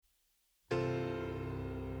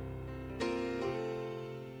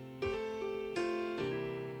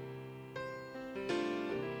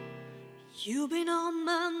You've been on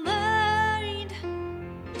my mind.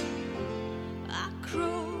 I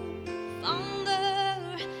grow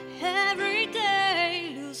fonder every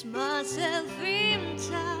day, lose myself in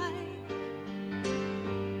time.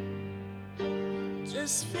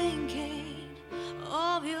 Just thinking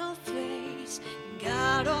of your face,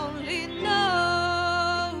 God only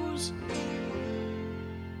knows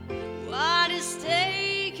what is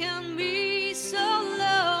taking me so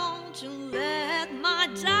long to let my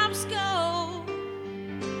doubts go.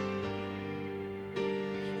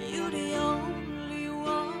 You're the only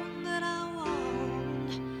one that I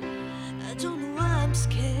want. I don't know why I'm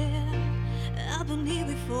scared. I've been here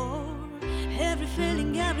before. Every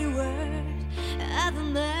feeling, every word, I've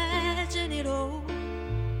imagined it all.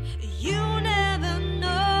 You never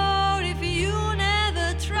know if you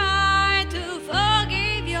never try to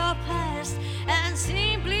forgive your past and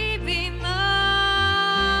simply be mine.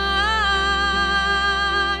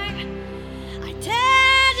 I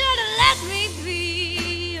dare you to let me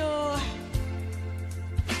be your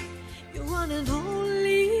one and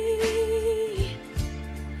only.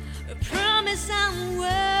 I promise I'm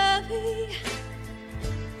worthy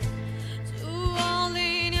to all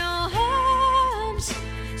in your arms.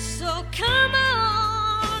 So come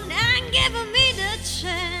on and give me the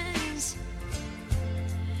chance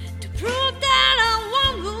to prove that I'm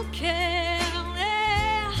one who can.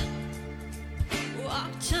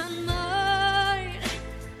 Walk tonight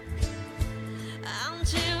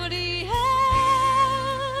until the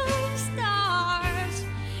end starts.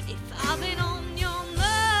 If I've been on your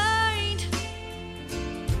mind,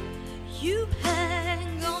 you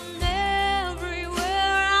hang on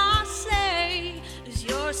everywhere I say. Lose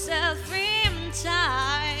yourself in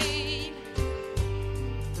time.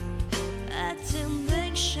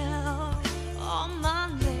 Attention on my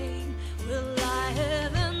name, will I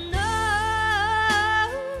ever know?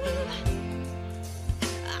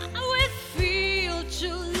 I will feel to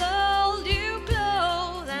hold you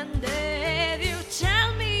close, and then you tell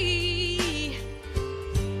me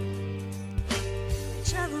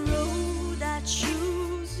whichever road I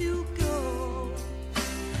choose, you go.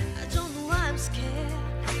 I don't know why I'm scared,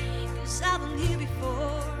 'cause I've been here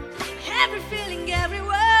before. Every feeling, every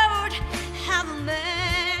word, I've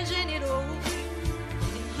imagined it all.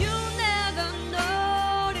 You never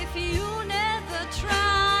know if you never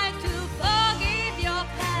try to forgive your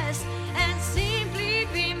past and simply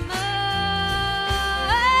be mine.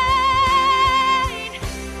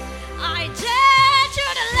 I dare you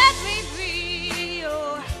to let me be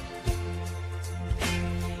your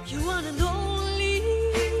one and only.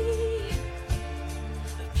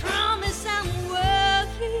 I promise I'm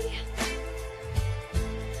worthy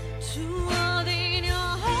to